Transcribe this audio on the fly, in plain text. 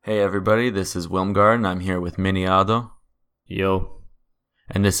Hey everybody, this is Wilmgard and I'm here with Miniado. Yo.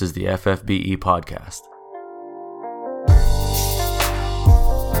 And this is the FFBE podcast.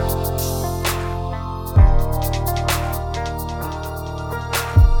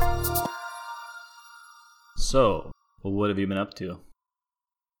 So, what have you been up to?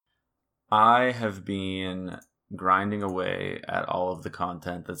 I have been grinding away at all of the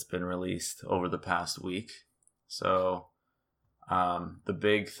content that's been released over the past week. So, the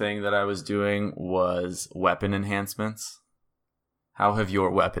big thing that I was doing was weapon enhancements. How have your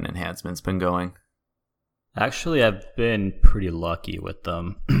weapon enhancements been going? Actually, I've been pretty lucky with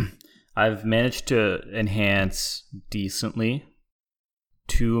them. I've managed to enhance decently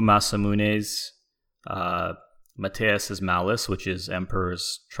 2 Masamune's, Mateus's Malice, which is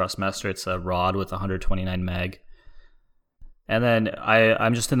Emperor's Trustmaster. It's a rod with 129 mag. And then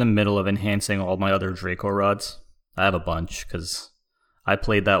I'm just in the middle of enhancing all my other Draco rods. I have a bunch because I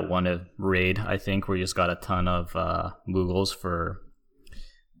played that one raid, I think, where you just got a ton of Moogles for,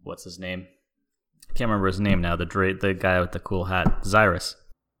 what's his name? I can't remember his name now. The guy with the cool hat, Xyrus.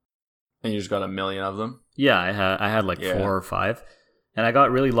 And you just got a million of them? Yeah, I had like 4 or 5. And I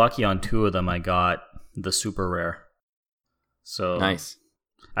got really lucky on 2 of them. I got the super rare. So nice.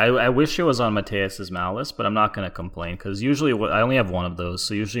 I wish it was on Mateus's Malice, but I'm not going to complain because usually I only have one of those.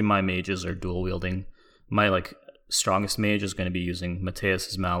 So usually my mages are dual wielding. My strongest mage is going to be using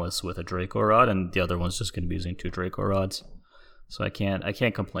Mateus's Malice with a Draco rod, and the other one's just going to be using 2 Draco rods. So I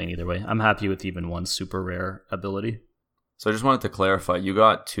can't complain either way. I'm happy with even one super rare ability. So I just wanted to clarify, you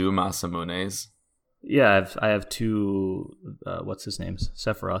got 2 Masamunes? Yeah, I have 2. What's his name?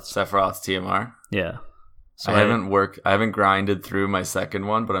 Sephiroth's TMR. Yeah. So I haven't grinded through my second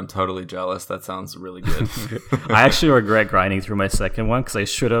one, but I'm totally jealous. That sounds really good. I actually regret grinding through my second one because I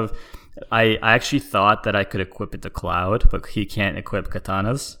should have. I actually thought that I could equip it to Cloud, but he can't equip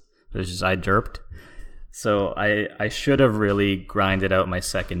katanas. I derped. So I should have really grinded out my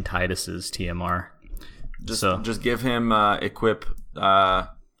second Tidus's TMR. Just give him equip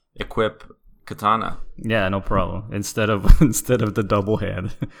katana. Yeah, no problem. Instead of the double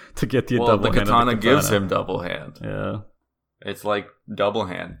hand to get the double hand. The katana gives him double hand. Yeah, it's like double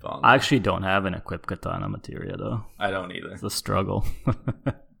hand. I actually don't have an equipped katana materia though. I don't either. It's a struggle.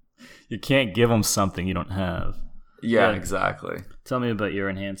 You can't give them something you don't have. Yeah, exactly. Tell me about your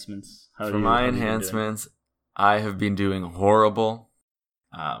enhancements. For my enhancements, I have been doing horrible.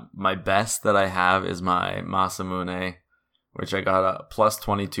 My best that I have is my Masamune, which I got a plus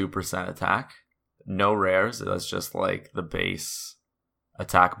 22% attack. No rares. That's just like the base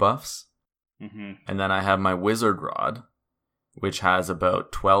attack buffs. Mm-hmm. And then I have my Wizard Rod, which has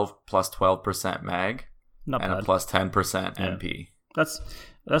about 12% mag. Not and bad. A plus 10% MP.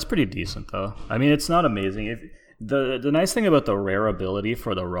 That's pretty decent though. I mean, it's not amazing. If the nice thing about the rare ability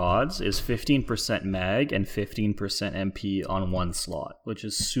for the rods is 15% mag and 15% MP on one slot, which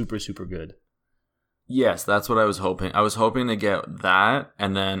is super, super good. Yes, that's what I was hoping. I was hoping to get that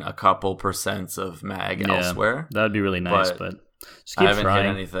and then a couple percents of mag elsewhere. That would be really nice, but just keep I haven't trying.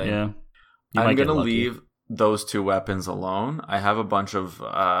 hit anything. Yeah, I'm going to leave those 2 weapons alone. I have a bunch of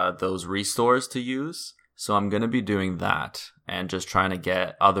those restores to use, so I'm going to be doing that and just trying to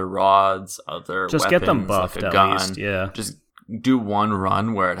get other rods, other just weapons, get them buffed like a at gun. least. Yeah, just do one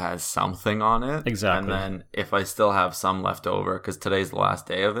run where it has something on it. Exactly. And then if I still have some left over, because today's the last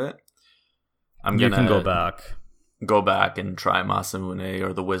day of it, you can go back and try Masamune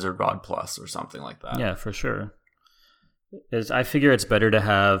or the Wizard Rod Plus or something like that. Yeah, for sure. I figure it's better to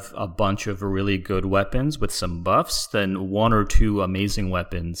have a bunch of really good weapons with some buffs than 1 or 2 amazing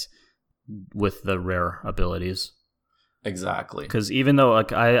weapons with the rare abilities. Exactly. Because even though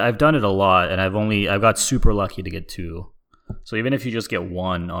I've done it a lot and I've got super lucky to get 2. So even if you just get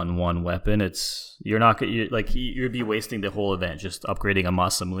 1 on one weapon, you'd be wasting the whole event just upgrading a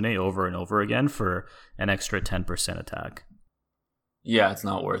Masamune over and over again for an extra 10% attack. Yeah, it's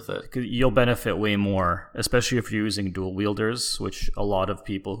not worth it. 'Cause you'll benefit way more, especially if you're using dual wielders, which a lot of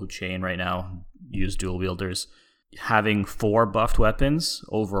people who chain right now use dual wielders. Having 4 buffed weapons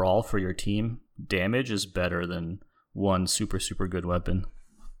overall for your team damage is better than 1 super, super good weapon.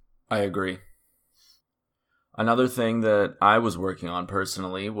 I agree. Another thing that I was working on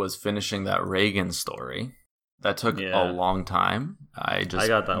personally was finishing that Reagan story. That took a long time. I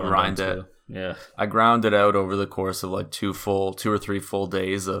got that grind it. Too. Yeah, I ground it out over the course of like 2 or 3 full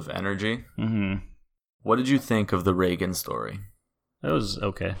days of energy. Mm-hmm. What did you think of the Reagan story? It was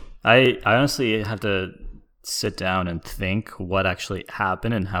okay. I honestly have to sit down and think what actually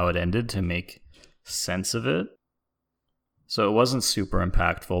happened and how it ended to make sense of it. So it wasn't super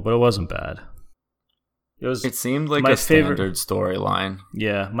impactful, but it wasn't bad. It seemed like my a favorite- standard storyline.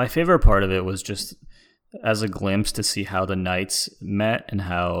 Yeah, my favorite part of it was just as a glimpse to see how the knights met and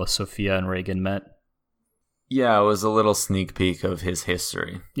how Sophia and Reagan met. Yeah, it was a little sneak peek of his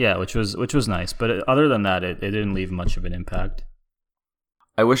history. Yeah, which was nice. But other than that, it didn't leave much of an impact.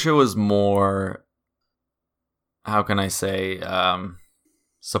 I wish it was more, how can I say,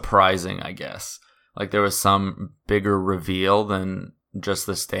 surprising, I guess. Like there was some bigger reveal than just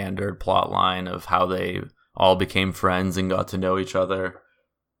the standard plot line of how they all became friends and got to know each other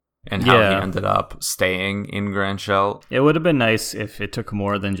and how he ended up staying in Grand Shell. It would have been nice if it took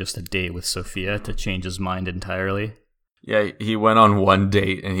more than just a date with Sophia to change his mind entirely. Yeah, he went on one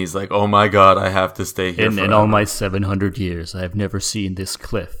date and he's like, oh my god, I have to stay here In all my 700 years, I have never seen this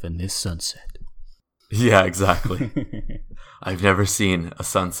cliff and this sunset. Yeah, exactly. I've never seen a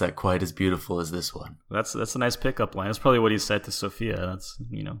sunset quite as beautiful as this one. That's a nice pickup line. That's probably what he said to Sophia. That's,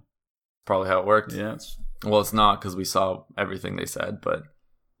 Probably how it worked. Yeah. Well, it's not because we saw everything they said, but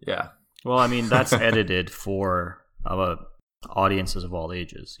yeah. Well, I mean, that's edited for audiences of all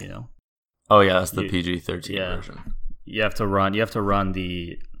ages, Oh yeah, that's the PG-13 version. You have to run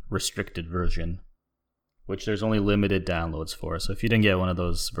the restricted version, which there's only limited downloads for. So if you didn't get one of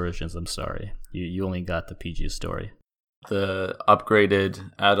those versions, I'm sorry. You only got the PG story. The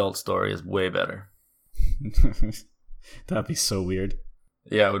upgraded adult story is way better. That'd be so weird.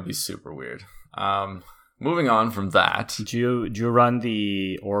 Yeah, it would be super weird. Moving on from that. Did you run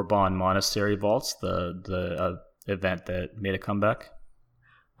the Orban Monastery Vaults, the event that made a comeback?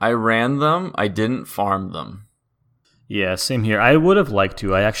 I ran them. I didn't farm them. Yeah, same here. I would have liked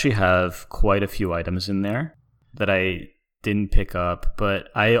to. I actually have quite a few items in there that I didn't pick up, but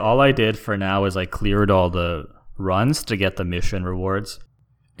all I did for now is I cleared all the runs to get the mission rewards.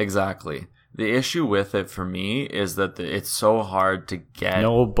 Exactly. The issue with it for me is that it's so hard to get...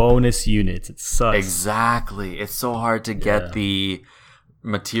 No bonus units. It sucks. Exactly. It's so hard to get the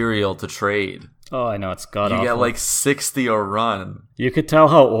material to trade. Oh, I know. It's god-awful. You get like 60 a run. You could tell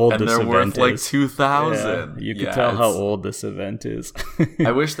how old this event is. And they're worth like 2,000. Yeah, you could tell how old this event is.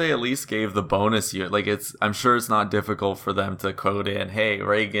 I wish they at least gave the bonus unit. Like I'm sure it's not difficult for them to code in, hey,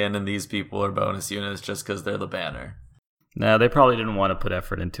 Reagan and these people are bonus units just because they're the banner. No, they probably didn't want to put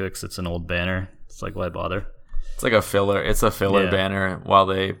effort into it because it's an old banner. It's like, why bother? It's like a filler. It's a filler banner while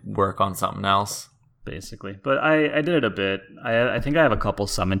they work on something else. Basically. But I did it a bit. I think I have a couple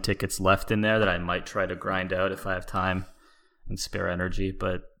summon tickets left in there that I might try to grind out if I have time and spare energy.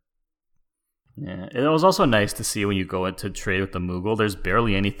 But yeah, it was also nice to see when you go into trade with the Moogle, there's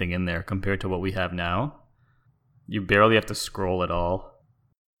barely anything in there compared to what we have now. You barely have to scroll at all.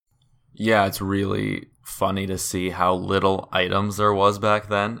 Yeah, it's really funny to see how little items there was back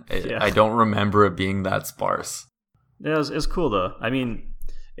then. I don't remember it being that sparse. Yeah, it's cool though. I mean,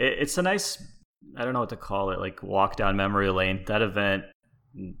 it's a nice... I don't know what to call it, like walk down memory lane. That event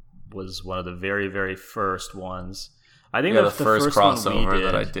was one of the very, very first ones. I think the first crossover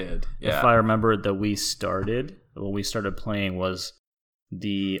that I did. Yeah. If I remember that when we started playing was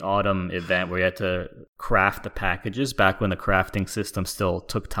the autumn event where you had to craft the packages back when the crafting system still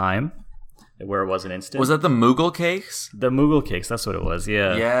took time, where it wasn't instant. Was that the Moogle cakes? The Moogle cakes, that's what it was,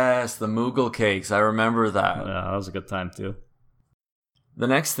 yeah. Yes, the Moogle cakes. I remember that. Yeah, that was a good time too. The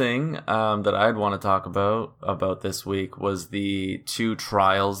next thing that I'd want to talk about this week was the 2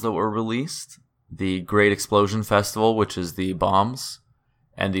 trials that were released. The Great Explosion Festival, which is the bombs,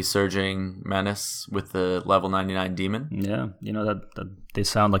 and the Surging Menace with the level 99 demon. Yeah, that they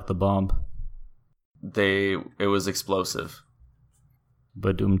sound like the bomb. It was explosive.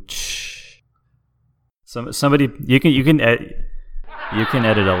 Badum. Somebody you can edit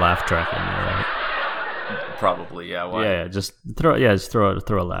a laugh track in there, right? Probably, yeah. Why? Yeah, just throw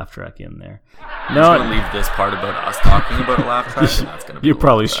a laugh track in there. I'm just gonna leave this part about us talking about a laugh track, and that's gonna be. You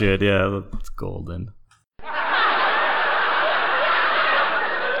probably should, yeah. It's golden.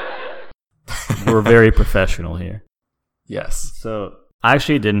 We're very professional here. Yes. So I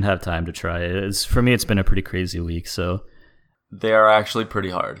actually didn't have time to try it. For me, it's been a pretty crazy week. So they are actually pretty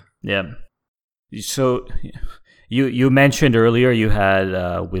hard. Yeah. So you mentioned earlier you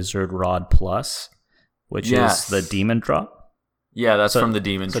had Wizard Rod Plus. Which is the demon drop. Yeah, that's from the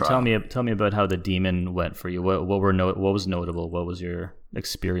demon drop. So tell me about how the demon went for you. What was notable? What was your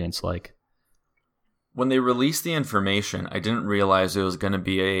experience like? When they released the information, I didn't realize it was going to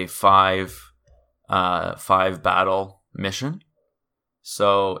be a 5 battle mission.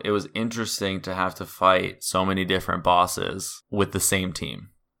 So it was interesting to have to fight so many different bosses with the same team.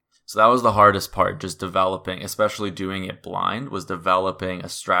 So that was the hardest part, just developing, especially doing it blind, was developing a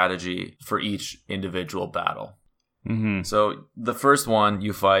strategy for each individual battle. Mm-hmm. So the first one,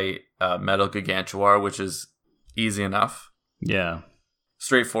 you fight Metal Gigantuar, which is easy enough. Yeah.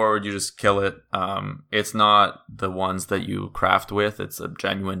 Straightforward, you just kill it. It's not the ones that you craft with. It's a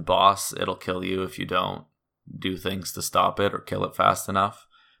genuine boss. It'll kill you if you don't do things to stop it or kill it fast enough.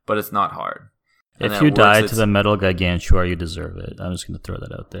 But it's not hard. And if you die to the Metal Gigantuar, you deserve it. I'm just going to throw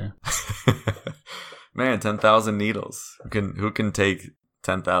that out there. Man, 10,000 needles. Who can take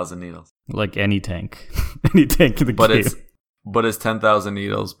 10,000 needles? Like any tank. Any tank in the game. But it's 10,000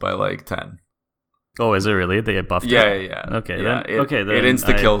 needles by like 10. Oh, is it really? They get buffed? Yeah. Okay, yeah, then, it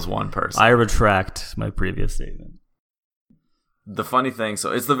insta-kills one person. I retract my previous statement. The funny thing,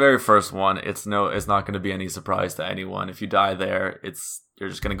 so it's the very first one. It's not going to be any surprise to anyone. If you die there, you're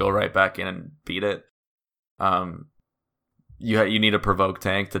just going to go right back in and beat it. You need a provoke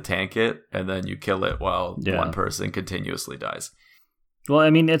tank to tank it, and then you kill it while one person continuously dies. Well, I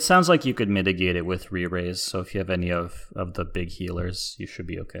mean, it sounds like you could mitigate it with re-raise. So if you have any of the big healers, you should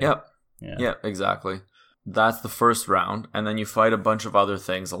be okay. Yep. Yeah, exactly. That's the first round, and then you fight a bunch of other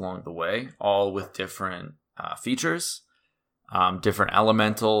things along the way, all with different features, different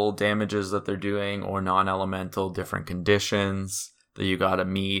elemental damages that they're doing, or non-elemental, different conditions that you got to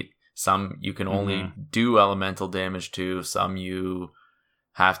meet. Some you can only do elemental damage to, some you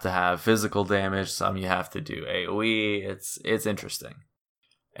have to have physical damage, some you have to do AoE. It's interesting.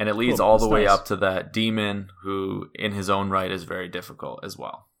 And it leads all the way up to that demon, who in his own right is very difficult as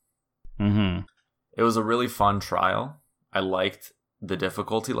well. Mm-hmm. It was a really fun trial. I liked the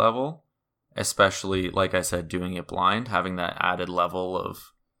difficulty level, especially, like I said, doing it blind, having that added level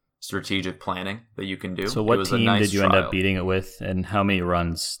of strategic planning that you can do. So what team did you end up beating it with, and how many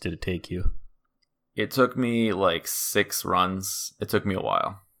runs did it take you? It took me like 6 runs. It took me a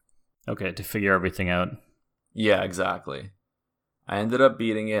while. Okay, to figure everything out. Yeah, exactly. I ended up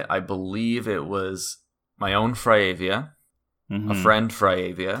beating it. I believe it was my own Phryaevia, a friend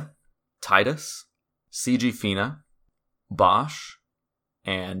Phryaevia, Titus, CG Fina, Bosch,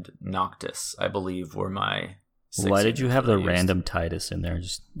 and Noctis, I believe, were my 6. Why did you have the random Titus in there?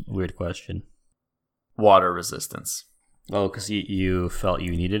 Just weird question. Water resistance. Oh, because you felt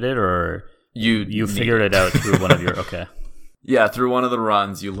you needed it, or you figured it out through one of your... Okay. Yeah, through one of the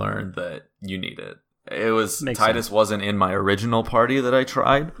runs, you learned that you need it. It was Makes Titus sense. Wasn't in my original party that I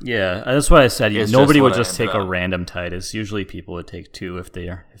tried. Yeah, that's why I said It's nobody just would what just I take ended a up. random Titus. Usually people would take 2 if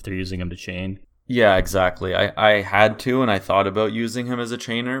they're using them to chain. Yeah, exactly. I had to, and I thought about using him as a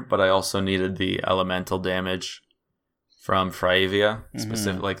chainer, but I also needed the elemental damage from Phryaevia,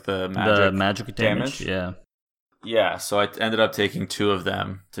 specific, like the magic damage. Yeah. Yeah, so I ended up taking 2 of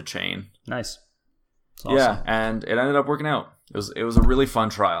them to chain. Nice. That's awesome. Yeah, and it ended up working out. It was a really fun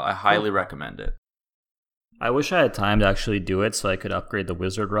trial. I highly recommend it. I wish I had time to actually do it so I could upgrade the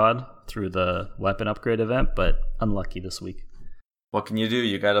wizard rod through the weapon upgrade event, but unlucky this week. What can you do?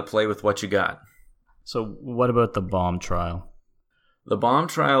 You got to play with what you got. So what about the bomb trial? The bomb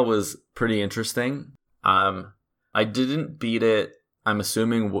trial was pretty interesting. I didn't beat it, I'm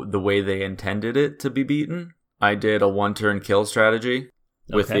assuming the way they intended it to be beaten. I did a 1-turn kill strategy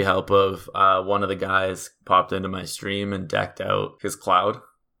with the help of one of the guys popped into my stream and decked out his cloud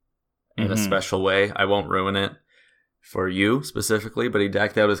in a special way. I won't ruin it for you specifically, but he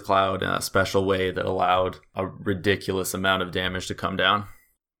decked out his cloud in a special way that allowed a ridiculous amount of damage to come down.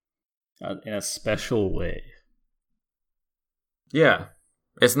 In a special way. Yeah.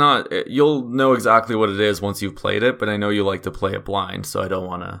 It's not... You'll know exactly what it is once you've played it, but I know you like to play it blind, so I don't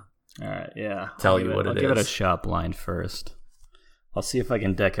want to Alright, yeah. tell you what it is. I'll give it a shot blind first. I'll see if I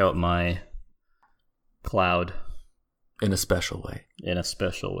can deck out my cloud. In a special way. In a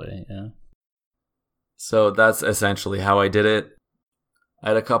special way, yeah. So that's essentially how I did it. I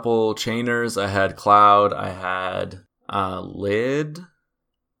had a couple chainers. I had cloud. I had lid,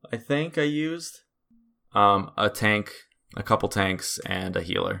 I think I used. A tank, a couple tanks, and a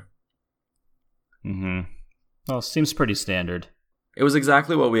healer. Well, seems pretty standard. It was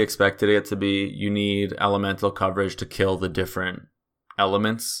exactly what we expected it to be. You need elemental coverage to kill the different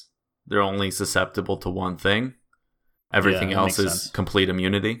elements. They're only susceptible to one thing. Everything else is complete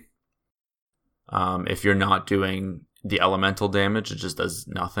immunity. If you're not doing the elemental damage, it just does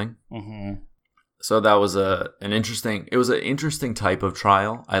nothing. So that was an interesting type of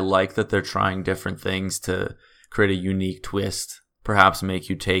trial. I like that they're trying different things to create a unique twist. Perhaps make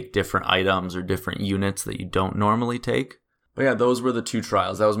you take different items or different units that you don't normally take. But yeah, those were the 2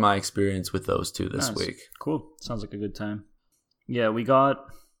 trials. That was my experience with those 2 this week. Cool. Sounds like a good time. Yeah, we got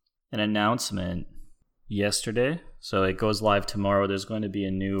an announcement yesterday. So it goes live tomorrow. There's going to be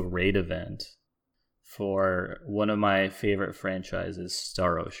a new raid event for one of my favorite franchises,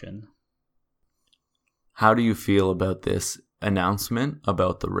 Star Ocean. how do you feel about this announcement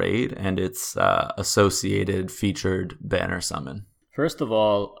about the raid and its associated featured banner summon? First of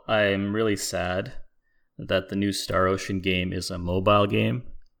all, I'm really sad that the new Star Ocean game is a mobile game,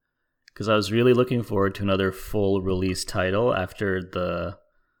 because I was really looking forward to another full release title after the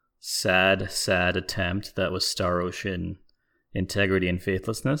sad attempt that was Star Ocean Integrity and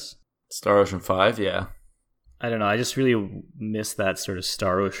Faithlessness. Star Ocean 5, yeah. I don't know, I just really miss that sort of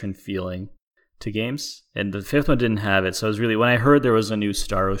Star Ocean feeling to games, and the fifth one didn't have it. So I was really, when I heard there was a new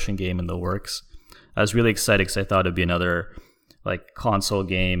Star Ocean game in the works, I was really excited because I thought it'd be another like console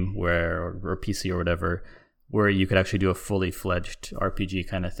game or PC or whatever, where you could actually do a fully fledged RPG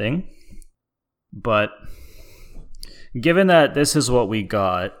kind of thing. But given that this is what we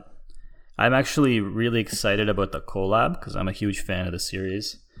got, I'm actually really excited about the collab because I'm a huge fan of the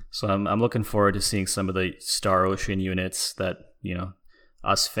series. So I'm looking forward to seeing some of the Star Ocean units that, you know,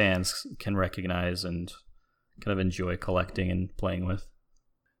 us fans can recognize and kind of enjoy collecting and playing with.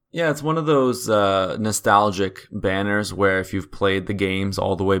 Yeah, it's one of those nostalgic banners where if you've played the games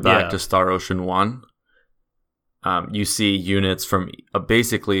all the way back to Star Ocean 1, you see units from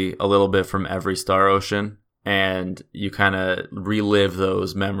basically a little bit from every Star Ocean, and you kind of relive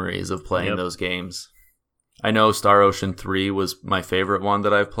those memories of playing those games. I know Star Ocean 3 was my favorite one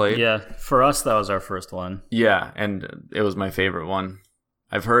that I've played. Yeah, for us, that was our first one. Yeah, and it was my favorite one.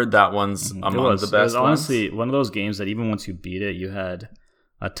 I've heard that one's among the best. It was honestly one of those games that even once you beat it, you had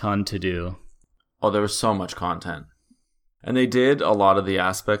a ton to do. Oh, there was so much content. And they did a lot of the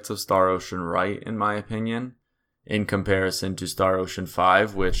aspects of Star Ocean right, in my opinion, in comparison to Star Ocean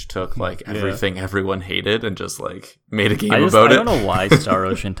 5, which took like everything everyone hated and just like made a game about it. I don't know why Star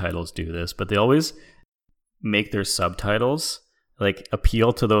Ocean titles do this, but they always make their subtitles like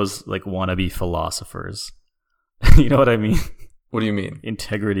appeal to those like wannabe philosophers. You know what I mean? What do you mean?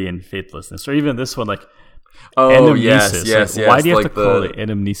 Integrity and faithlessness. Or even this one, like, oh, anamnesis. Yes. Why do you have to call it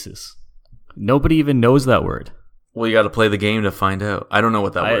anamnesis? Nobody even knows that word. Well, you got to play the game to find out. I don't know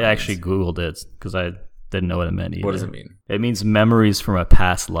what that word means. I actually Googled it because I didn't know what it meant either. What does it mean? It means memories from a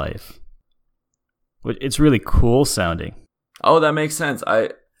past life. It's really cool sounding. Oh, that makes sense. I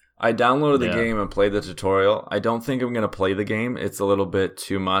downloaded the game and played the tutorial. I don't think I'm going to play the game. It's a little bit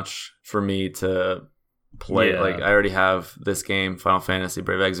too much for me to play. Like, I already have this game, Final Fantasy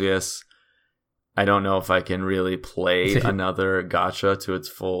Brave Exvius. I don't know if I can really play another gacha to its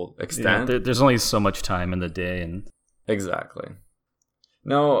full extent. Yeah, there's only so much time in the day. Exactly.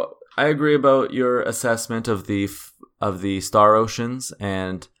 No, I agree about your assessment of the Star Oceans,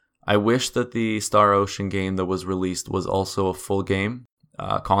 and I wish that the Star Ocean game that was released was also a full game,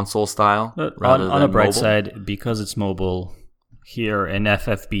 console style, rather than on a bright mobile. side, because it's mobile here in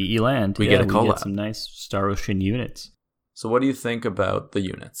FFBE land, we get some nice Star Ocean units. So what do you think about the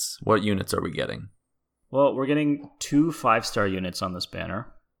units? What units are we getting? Well, we're getting 2 5-star units on this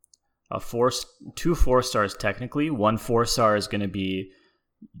banner. 2 4-stars technically. 1 4-star is going to be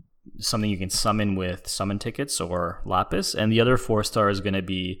something you can summon with summon tickets or lapis, and the other 4-star is going to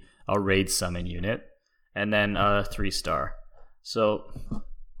be a raid summon unit, and then a 3-star. So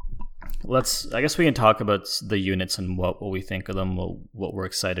I guess we can talk about the units and what we think of them, what we're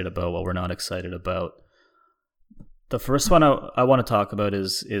excited about, what we're not excited about. The first one I want to talk about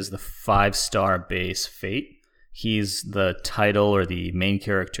is the 5-star base Fate. He's the title or the main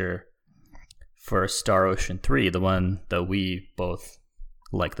character for Star Ocean 3, the one that we both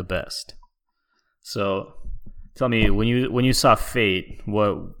like the best. So tell me, when you saw Fate,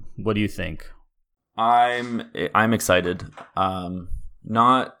 what do you think? I'm excited.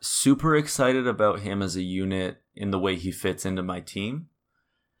 Not super excited about him as a unit in the way he fits into my team.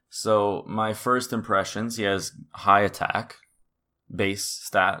 So my first impressions, he has high attack, base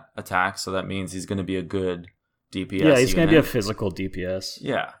stat attack, so that means he's going to be a good DPS. Yeah, he's going to be a physical DPS.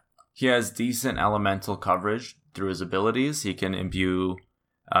 Yeah. He has decent elemental coverage through his abilities. He can imbue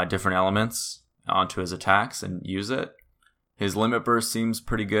different elements onto his attacks and use it. His limit burst seems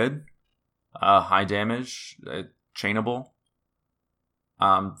pretty good. High damage, chainable.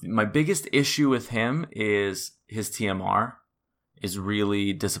 My biggest issue with him is his TMR is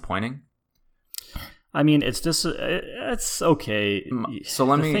really disappointing. I mean, it's okay. So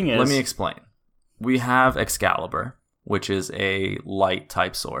let me explain. We have Excalibur, which is a light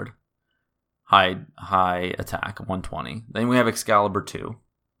type sword, high attack, 120. Then we have Excalibur 2,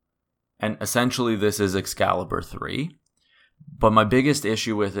 and essentially this is Excalibur 3. But my biggest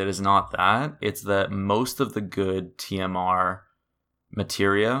issue with it is not that; it's that most of the good TMR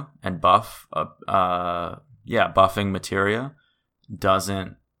materia and buffing materia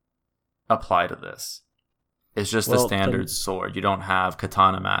doesn't apply to this. It's just a standard sword. You don't have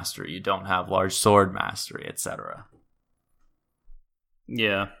katana mastery. You don't have large sword mastery, etc.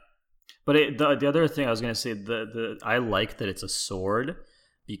 Yeah. But the other thing I was going to say, I like that it's a sword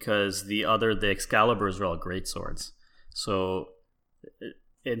because the Excaliburs are all great swords. So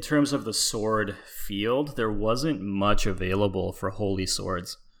in terms of the sword field, there wasn't much available for holy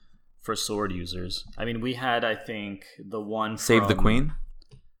swords for sword users. I mean, we had, I think, the one Save the Queen?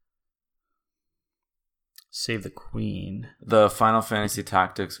 Save the Queen. The Final Fantasy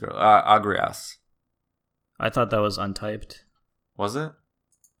Tactics girl. Agrias. I thought that was untyped. Was it?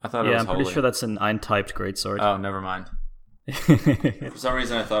 I thought it was I'm holy. pretty sure that's an untyped greatsword. Oh, never mind. For some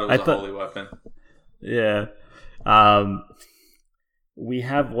reason, I thought it was a holy weapon. Yeah. We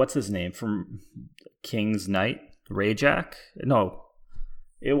have, what's his name? From King's Knight? Rayjack? No.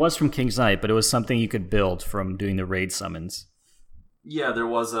 It was from King's Knight, but it was something you could build from doing the raid summons. Yeah, there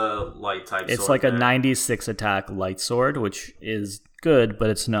was a light type sword. It's like a 96 attack light sword, which is good,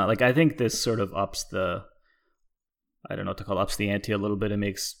 but it's not. Like, I think this sort of ups the... I don't know what to call it, ups the ante a little bit. It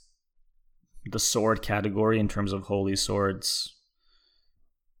makes the sword category in terms of holy swords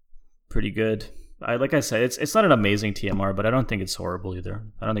pretty good. Like I said, it's not an amazing TMR, but I don't think it's horrible either.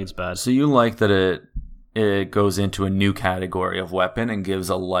 I don't think it's bad. So you like that it goes into a new category of weapon and gives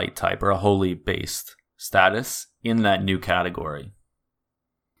a light type or a holy based status in that new category.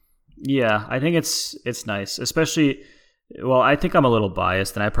 Yeah, I think it's nice, especially. Well, I think I'm a little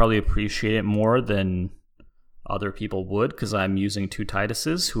biased, and I probably appreciate it more than other people would because I'm using two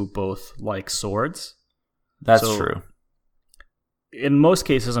Tituses who both like swords. That's true. In most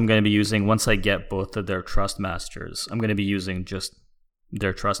cases, I'm going to be using, once I get both of their Trust Masters, I'm going to be using just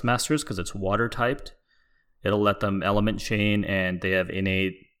their Trust Masters because it's water typed. It'll let them element chain and they have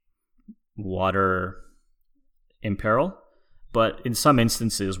innate water imperil. But in some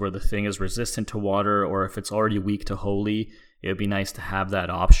instances where the thing is resistant to water or if it's already weak to holy, it would be nice to have that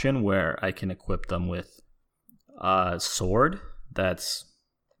option where I can equip them with a sword that's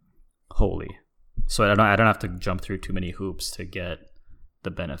holy. So I don't have to jump through too many hoops to get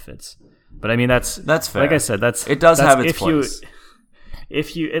the benefits. But I mean that's fair. Like I said, it does have its place.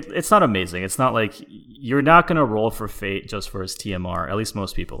 It's not amazing. It's not like you're not going to roll for Fate just for his TMR. At least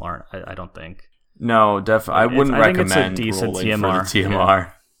most people aren't. I don't think. No, definitely. I wouldn't recommend think it's a decent rolling TMR. for the TMR.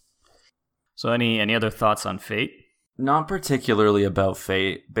 Yeah. So any other thoughts on Fate? Not particularly about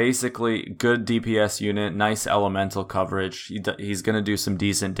Fate. Basically, good DPS unit, nice elemental coverage. He's going to do some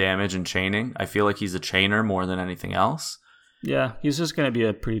decent damage and chaining. I feel like he's a chainer more than anything else. Yeah, he's just going to be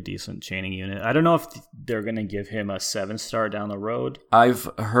a pretty decent chaining unit. I don't know if they're going to give him a 7-star down the road. I've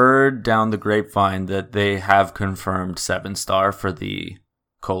heard down the grapevine that they have confirmed 7-star for the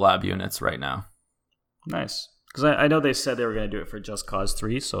collab units right now. Nice. Because I know they said they were going to do it for Just Cause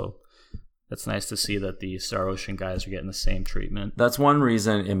 3, so it's nice to see that the Star Ocean guys are getting the same treatment. That's one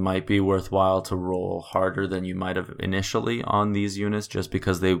reason it might be worthwhile to roll harder than you might have initially on these units, just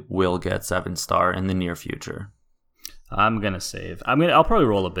because they will get 7-star in the near future. I'm going to save. I'll probably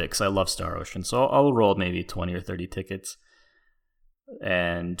roll a bit because I love Star Ocean, so I'll roll maybe 20 or 30 tickets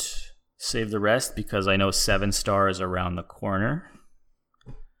and save the rest because I know 7-star is around the corner.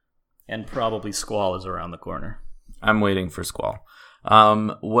 And probably Squall is around the corner. I'm waiting for Squall.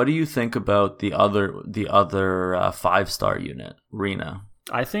 What do you think about the other 5-star unit, Rena?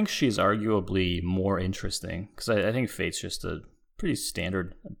 I think she's arguably more interesting because I think Fate's just a pretty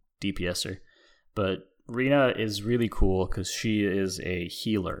standard DPSer. But Rena is really cool because she is a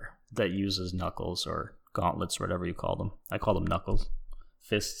healer that uses knuckles or gauntlets or whatever you call them. I call them knuckles.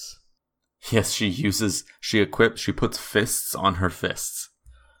 Fists. Yes, she puts fists on her fists.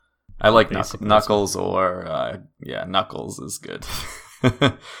 I like Knuckles or, Knuckles is good.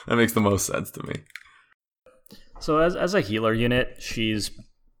 That makes the most sense to me. So as a healer unit, she's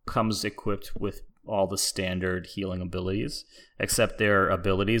comes equipped with all the standard healing abilities, except their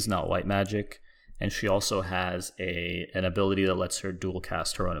abilities, not white magic. And she also has an ability that lets her dual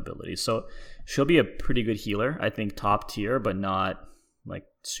cast her own abilities. So she'll be a pretty good healer. I think top tier, but not like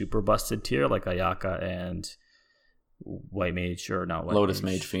super busted tier like Ayaka and White Mage, or not White Lotus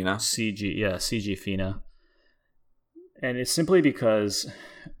Mage Fina. CG Fina. And it's simply because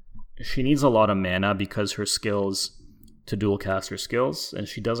she needs a lot of mana because her skills to dual cast her skills, and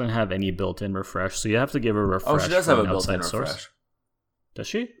she doesn't have any built-in refresh, so you have to give her a refresh. Oh, she does have a built-in refresh. Does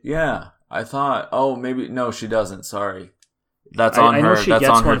she? Yeah, I thought. Oh, maybe no, she doesn't. Sorry, that's on her. That's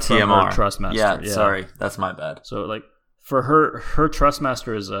on her TMR. Her Trustmaster. Yeah, sorry, that's my bad. So like for her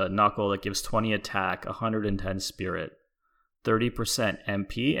Trustmaster is a knuckle that gives 20 attack, 110 spirit, 30%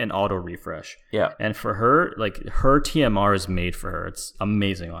 MP, and auto refresh. Yeah, and for her, like her TMR is made for her. It's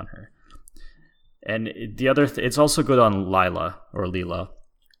amazing on her. And the other, it's also good on Lila or Leela.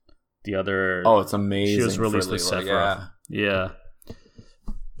 The other, oh, it's amazing. She was released with Sephiroth. Yeah.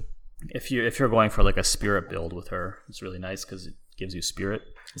 If you're going for like a spirit build with her, it's really nice because it gives you spirit.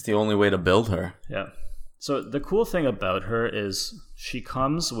 It's the only way to build her. Yeah. So the cool thing about her is she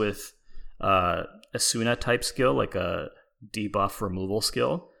comes with Asuna type skill, like a debuff removal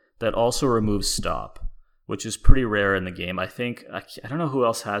skill that also removes stop, which is pretty rare in the game. I think I don't know who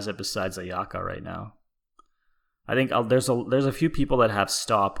else has it besides Ayaka right now. I think there's a few people that have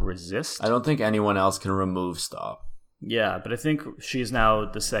stop resist. I don't think anyone else can remove stop. Yeah, but I think she's now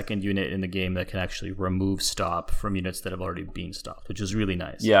the second unit in the game that can actually remove stop from units that have already been stopped, which is really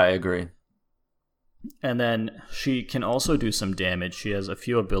nice. Yeah, I agree. And then she can also do some damage. She has a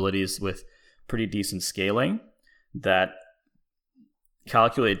few abilities with pretty decent scaling that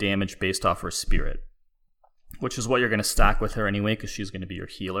calculate damage based off her spirit, which is what you're going to stack with her anyway because she's going to be your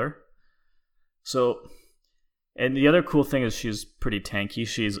healer. So, and the other cool thing is she's pretty tanky.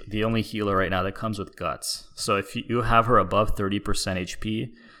 She's the only healer right now that comes with guts. So if you have her above 30% HP,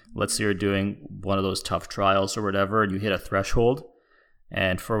 let's say you're doing one of those tough trials or whatever, and you hit a threshold,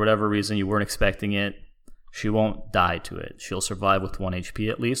 and for whatever reason you weren't expecting it, she won't die to it. She'll survive with 1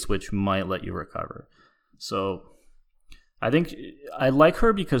 HP at least, which might let you recover. So I think I like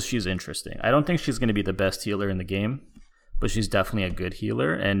her because she's interesting. I don't think she's going to be the best healer in the game, but she's definitely a good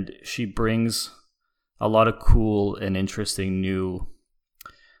healer, and she brings a lot of cool and interesting new,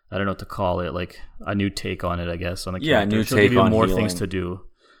 I don't know what to call it, like a new take on it, I guess, on the character. Yeah, new She'll take give you on more healing. things to do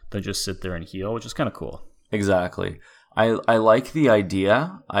than just sit there and heal, which is kind of cool. Exactly. I like the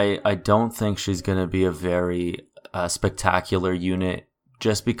idea. I don't think she's going to be a very spectacular unit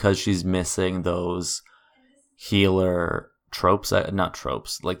just because she's missing those healer tropes, not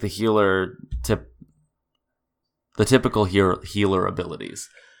tropes, like the healer the typical healer abilities.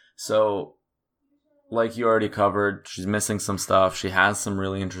 So, like you already covered, she's missing some stuff. She has some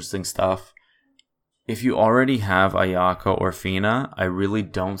really interesting stuff. If you already have Ayaka or Fina, I really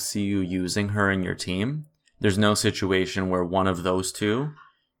don't see you using her in your team. There's no situation where one of those two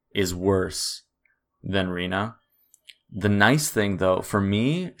is worse than Rina. The nice thing, though, for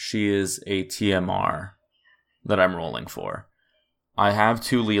me, she is a TMR that I'm rolling for. I have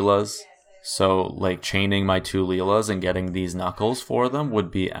 2 Leelas, so like chaining my 2 Leelas and getting these knuckles for them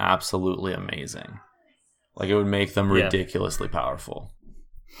would be absolutely amazing. Like, it would make them ridiculously powerful.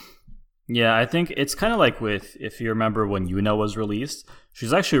 Yeah, I think it's kind of like with, if you remember when Yuna was released,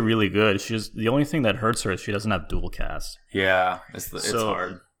 she's actually really good. The only thing that hurts her is she doesn't have dual cast. Yeah, it's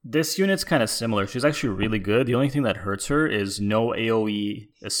hard. This unit's kind of similar. She's actually really good. The only thing that hurts her is no AoE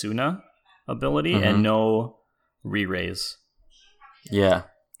Asuna ability and no re-raise. Yeah.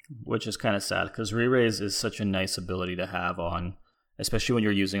 Which is kind of sad, because re-raise is such a nice ability to have on, especially when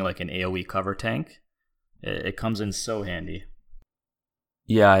you're using like an AoE cover tank. It comes in so handy.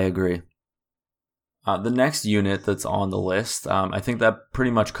 Yeah, I agree. The next unit that's on the list, I think that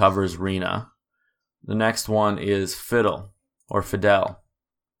pretty much covers Rina. The next one is Fiddle, or Fidel.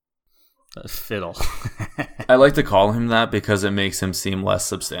 Fiddle. I like to call him that because it makes him seem less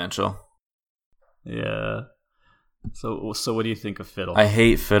substantial. Yeah. So what do you think of Fiddle? I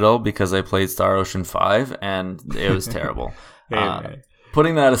hate Fiddle because I played Star Ocean 5 and it was terrible.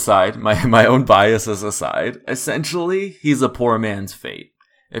 Putting that aside, my own biases aside, essentially, he's a poor man's Fate.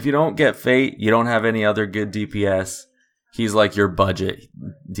 If you don't get Fate, you don't have any other good DPS. He's like your budget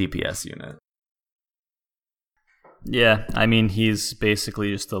DPS unit. Yeah, I mean, he's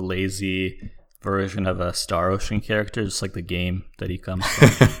basically just a lazy version of a Star Ocean character, just like the game that he comes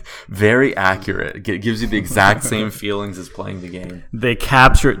from. Very accurate. It gives you the exact same feelings as playing the game. They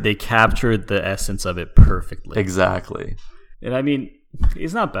captured the essence of it perfectly. Exactly. And I mean,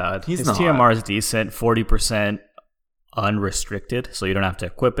 he's not bad. His not. TMR is decent, 40% unrestricted, so you don't have to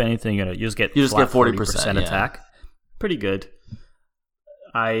equip anything. You just get 40% attack. Yeah. Pretty good.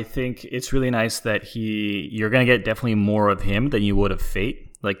 I think it's really nice that you're going to get definitely more of him than you would of Fate.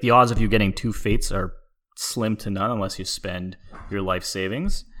 Like, the odds of you getting 2 Fates are slim to none unless you spend your life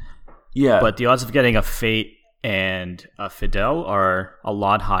savings. Yeah. But the odds of getting a Fate and a Fidel are a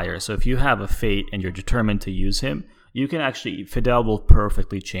lot higher. So if you have a Fate and you're determined to use him, you can actually, Fidel will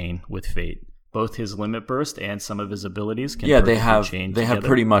perfectly chain with Fate. Both his limit burst and some of his abilities can they have chain they together. have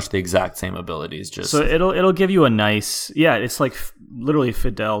pretty much the exact same abilities. Just so it'll give you a nice it's like literally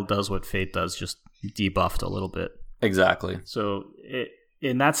Fidel does what Fate does, just debuffed a little bit. Exactly. So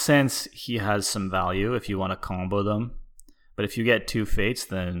in that sense, he has some value if you want to combo them. But if you get 2 Fates,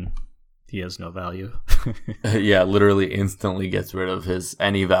 then he has no value. Yeah, literally instantly gets rid of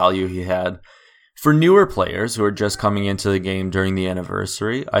any value he had. For newer players who are just coming into the game during the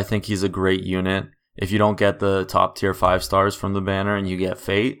anniversary, I think he's a great unit. If you don't get the top tier 5 stars from the banner and you get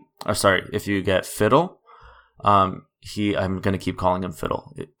if you get Fiddle, I'm going to keep calling him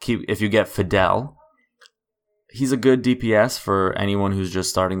Fiddle. If you get Fidel, he's a good DPS for anyone who's just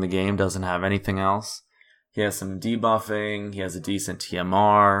starting the game, doesn't have anything else. He has some debuffing, he has a decent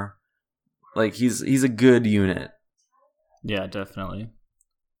TMR. Like, he's a good unit. Yeah, definitely.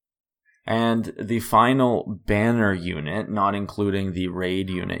 And the final banner unit, not including the raid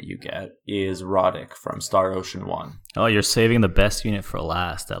unit you get, is Roddick from Star Ocean 1. Oh, you're saving the best unit for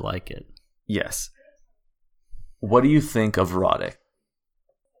last. I like it. Yes. What do you think of Roddick?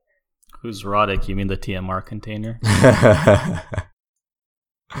 Who's Roddick? You mean the TMR container?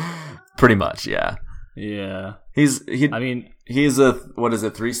 Pretty much, yeah. Yeah. He's a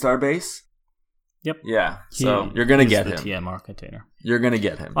 3-star base? Yep. Yeah. So you're gonna get him. TMR container. You're gonna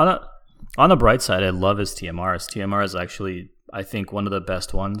get him. On the bright side, I love his TMR. His TMR is actually, I think, one of the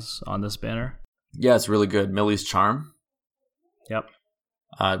best ones on this banner. Yeah, it's really good. Millie's Charm. Yep.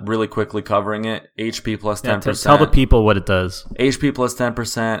 Really quickly covering it. HP plus 10%. Tell the people what it does. HP plus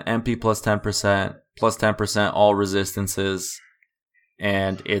 10%, MP plus 10%, plus 10% all resistances,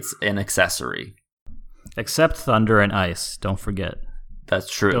 and it's an accessory. Except Thunder and Ice, don't forget.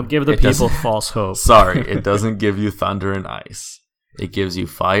 That's true. Don't give the people false hope. Sorry, it doesn't give you Thunder and Ice. It gives you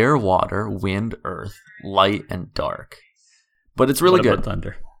Fire, Water, Wind, Earth, Light, and Dark. But it's really good. What about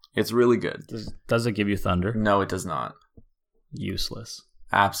Thunder? It's really good. Does it give you Thunder? No, it does not. Useless.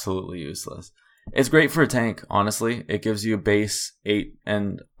 Absolutely useless. It's great for a tank, honestly. It gives you a base 8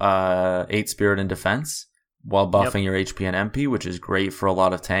 and 8 Spirit and Defense while buffing your HP and MP, which is great for a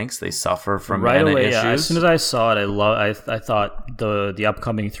lot of tanks. They suffer from mana issues. Yeah. As soon as I saw it, I thought the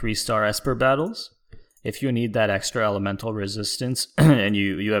upcoming 3-star Esper battles, if you need that extra elemental resistance and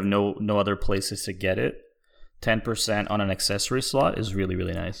you have no other places to get it, 10% on an accessory slot is really,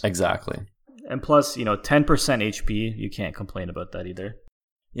 really nice. Exactly. And plus, 10% HP, you can't complain about that either.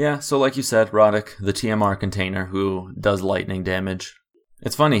 Yeah, so like you said, Roddick, the TMR container who does lightning damage.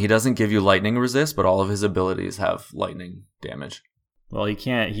 It's funny, he doesn't give you lightning resist, but all of his abilities have lightning damage. Well, he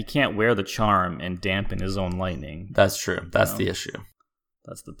can't wear the charm and dampen his own lightning. That's true. That's the issue.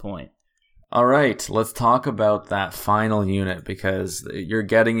 That's the point. All right, let's talk about that final unit because you're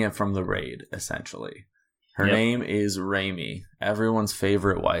getting it from the raid, essentially. Her name is Raimi, everyone's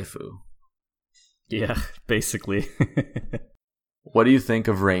favorite waifu. Yeah, basically. What do you think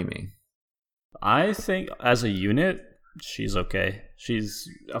of Raimi? I think as a unit, she's okay. She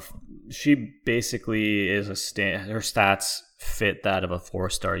basically is her stats fit that of a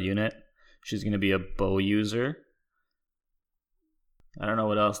 4-star unit. She's going to be a bow user. I don't know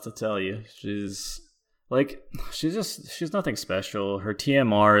what else to tell you. She's nothing special. Her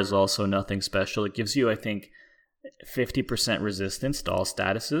TMR is also nothing special. It gives you, I think, 50% resistance to all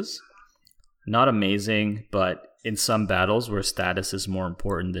statuses. Not amazing, but in some battles where status is more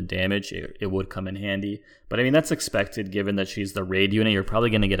important than damage, it would come in handy. But I mean, that's expected given that she's the raid unit. You're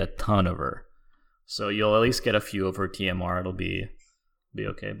probably going to get a ton of her. So you'll at least get a few of her TMR. It'll be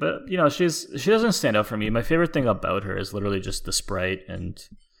okay. But, she doesn't stand out for me. My favorite thing about her is literally just the sprite and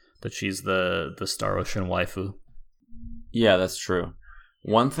that she's the Star Ocean waifu. Yeah, that's true.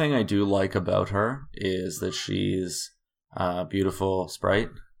 One thing I do like about her is that she's a beautiful sprite.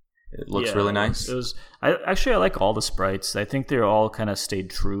 It looks really nice. I like all the sprites. I think they're all kind of stayed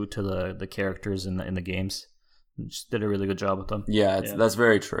true to the characters in the games. Just did a really good job with them. Yeah, that's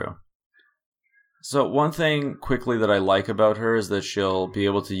very true. So one thing quickly that I like about her is that she'll be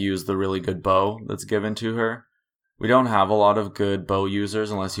able to use the really good bow that's given to her. We don't have a lot of good bow users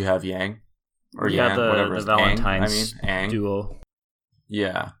unless you have Yang. Or Yang, whatever. The Valentine's duo.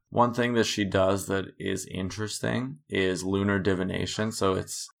 Yeah. One thing that she does that is interesting is lunar divination. So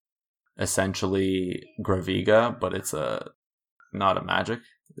it's essentially Graviga, but it's not a magic.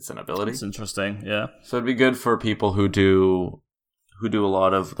 It's an ability. It's interesting, yeah. So it'd be good for people who do a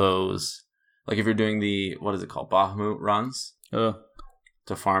lot of those. Like if you're doing the, what is it called, Bahamut runs to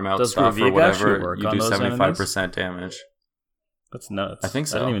farm out stuff or whatever, you do 75% damage. That's nuts. I think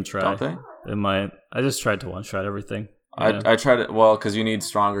so. I didn't even try. Don't they? It might. I just tried to one-shot everything. Yeah. I tried it, because you need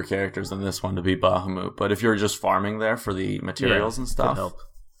stronger characters than this one to be Bahamut. But if you're just farming there for the materials and stuff, help.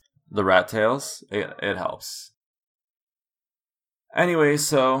 The rat tails, it helps. Anyway,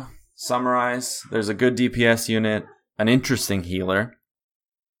 so summarize. There's a good DPS unit, an interesting healer,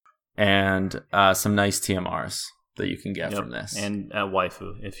 and some nice TMRs that you can get from this. And a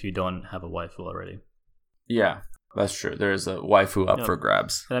waifu, if you don't have a waifu already. Yeah, that's true. There's a waifu up for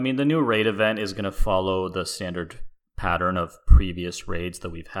grabs. And I mean, the new raid event is going to follow the standard pattern of previous raids that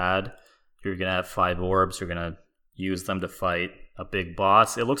we've had. You're going to have 5 orbs. You're going to use them to fight a big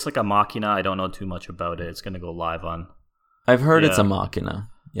boss. It looks like a Machina. I don't know too much about it. It's going to go live on. I've heard it's a Machina.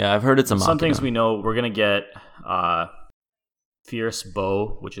 Yeah, I've heard it's a Machina. Some things we know. We're going to get Fierce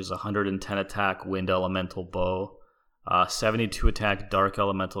Bow, which is 110 attack Wind Elemental Bow. 72 attack Dark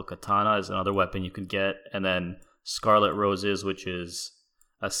Elemental Katana is another weapon you can get. And then Scarlet Roses, which is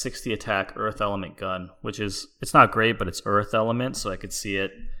a 60 attack Earth Element gun, which is, it's not great, but it's Earth Element, so I could see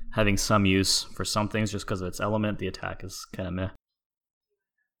it having some use for some things just because of its element. The attack is kind of meh.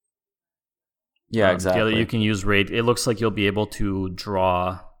 Yeah, exactly. The other you can use raid. It looks like you'll be able to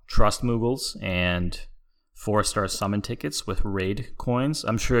draw Trust Moogles and 4-star summon tickets with raid coins.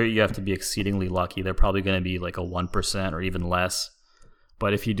 I'm sure you have to be exceedingly lucky. They're probably going to be like a 1% or even less.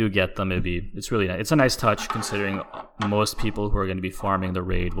 But if you do get them, it's really nice. It's a nice touch considering most people who are going to be farming the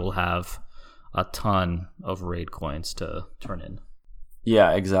raid will have a ton of raid coins to turn in.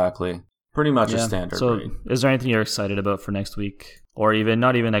 Yeah, exactly. Pretty much a standard raid. Is there anything you're excited about for next week? Or even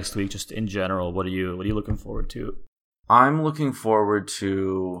not even next week, just in general, what are you looking forward to? I'm looking forward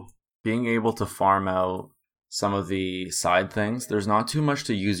to being able to farm out some of the side things. There's not too much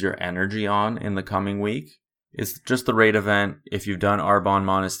to use your energy on in the coming week. It's just the raid event. If you've done Arbonne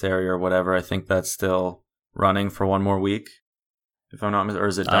Monastery or whatever, I think that's still running for one more week. If I'm not, or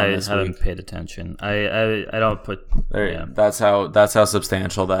is it done this week? I haven't paid attention. I don't put. Yeah. That's how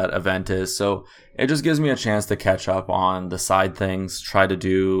substantial that event is. So it just gives me a chance to catch up on the side things. Try to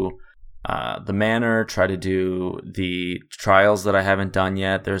do the manor. Try to do the trials that I haven't done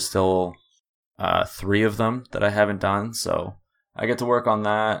yet. There's still 3 of them that I haven't done. So I get to work on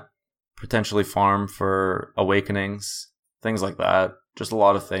that. Potentially farm for awakenings, things like that. Just a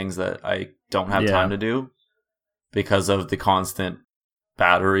lot of things that I don't have time to do because of the constant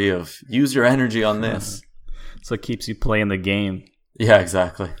battery of use your energy on this. So it keeps you playing the game. Yeah,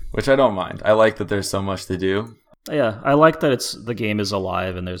 exactly. Which I don't mind. I like that there's so much to do. Yeah, I like that the game is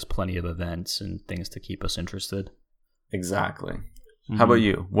alive and there's plenty of events and things to keep us interested. Exactly. Mm-hmm. How about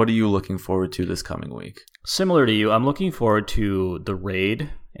you? What are you looking forward to this coming week? Similar to you, I'm looking forward to the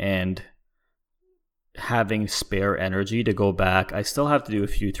raid and having spare energy to go back. I still have to do a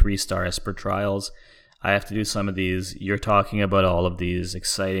few 3-star Esper trials. I have to do some of these. You're talking about all of these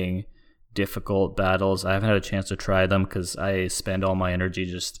exciting, difficult battles. I haven't had a chance to try them because I spend all my energy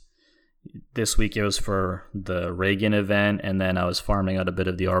just... This week it was for the Reagan event, and then I was farming out a bit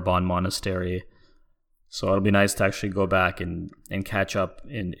of the Arbonne Monastery. So it'll be nice to actually go back and catch up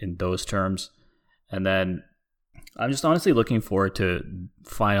in those terms. And then I'm just honestly looking forward to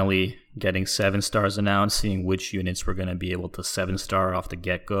finally getting 7 stars announced, seeing which units we're going to be able to 7-star off the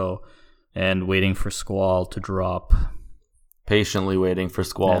get-go, and waiting for Squall to drop. Patiently waiting for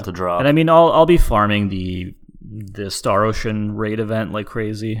Squall to drop. And I mean, I'll be farming the Star Ocean raid event like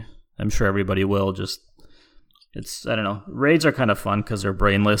crazy. I'm sure everybody will. I don't know. Raids are kind of fun because they're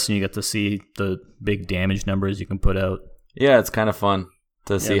brainless and you get to see the big damage numbers you can put out. Yeah, it's kind of fun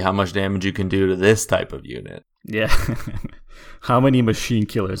to see how much damage you can do to this type of unit. Yeah. How many machine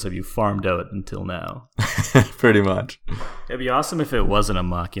killers have you farmed out until now? Pretty much. It'd be awesome if it wasn't a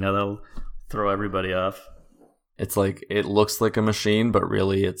Machina. That'll throw everybody off. It's like, it looks like a machine, but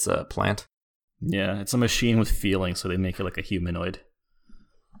really it's a plant. Yeah, it's a machine with feelings, so they make it like a humanoid.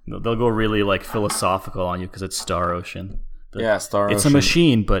 They'll go really like philosophical on you because it's Star Ocean. Star Ocean. It's a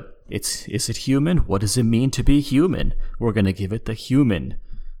machine, but is it human? What does it mean to be human? We're going to give it the human,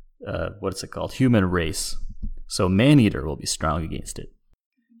 what's it called? Human race. So Maneater will be strong against it.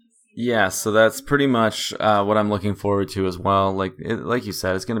 Yeah, so that's pretty much what I'm looking forward to as well. Like you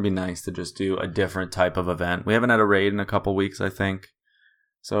said, it's going to be nice to just do a different type of event. We haven't had a raid in a couple weeks, I think.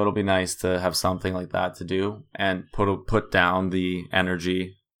 So it'll be nice to have something like that to do and put down the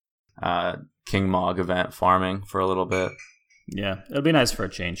energy King Mog event farming for a little bit. Yeah, it'll be nice for a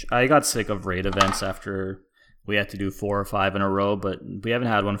change. I got sick of raid events after we had to do 4 or 5 in a row, but we haven't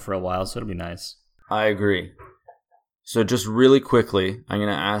had one for a while, so it'll be nice. I agree. So just really quickly, I'm going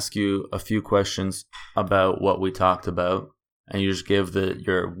to ask you a few questions about what we talked about, and you just give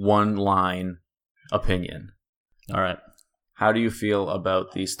your one-line opinion. All right. How do you feel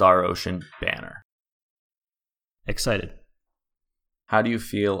about the Star Ocean banner? Excited. How do you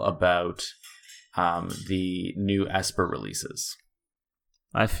feel about the new Esper releases?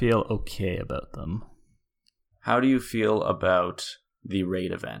 I feel okay about them. How do you feel about the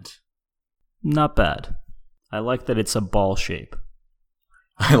raid event? Not bad. I like that it's a ball shape.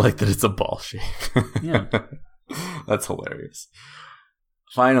 I like that it's a ball shape. Yeah. That's hilarious.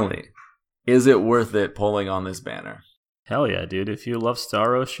 Finally, is it worth it pulling on this banner? Hell yeah, dude. If you love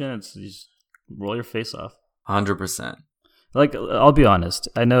Star Ocean, you just roll your face off. 100%. Like, I'll be honest.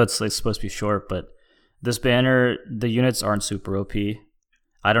 I know it's like, supposed to be short, but this banner, the units aren't super OP.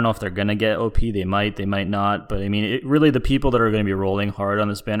 I don't know if they're going to get OP. They might not. But I mean, really the people that are going to be rolling hard on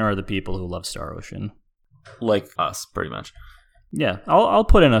this banner are the people who love Star Ocean. Like us, pretty much. Yeah, I'll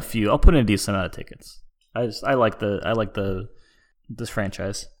put in a few. I'll put in a decent amount of tickets. I like this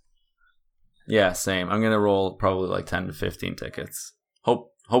franchise. Yeah, same. I'm going to roll probably like 10 to 15 tickets.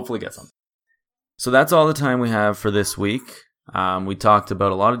 Hopefully get some. So that's all the time we have for this week. We talked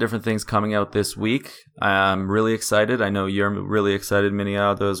about a lot of different things coming out this week. I'm really excited. I know you're really excited,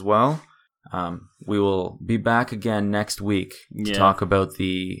 Miniado, as well. We will be back again next week to talk about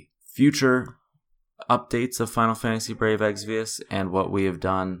the future updates of Final Fantasy Brave Exvius and what we have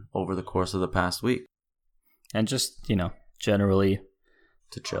done over the course of the past week. And just, generally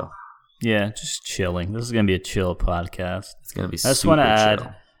to chill. Yeah, just chilling. This is going to be a chill podcast. It's going to be super chill. I just want to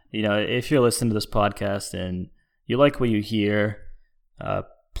add, if you're listening to this podcast and you like what you hear,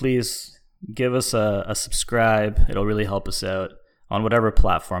 please give us a subscribe. It'll really help us out on whatever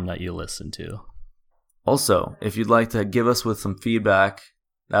platform that you listen to. Also, if you'd like to give us with some feedback,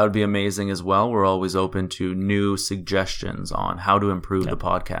 that would be amazing as well. We're always open to new suggestions on how to improve the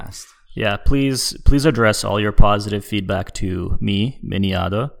podcast. Yeah, please address all your positive feedback to me,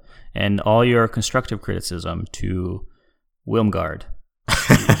 Miniado, and all your constructive criticism to Wilmgard.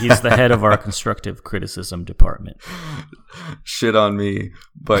 He's the head of our constructive criticism department. Shit on me,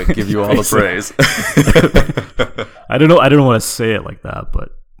 but give you all the praise. I don't want to say it like that, but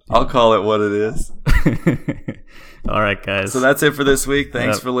I'll call it what it is. All right, guys. So that's it for this week.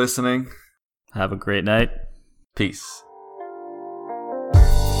 Thanks for listening. Have a great night. Peace.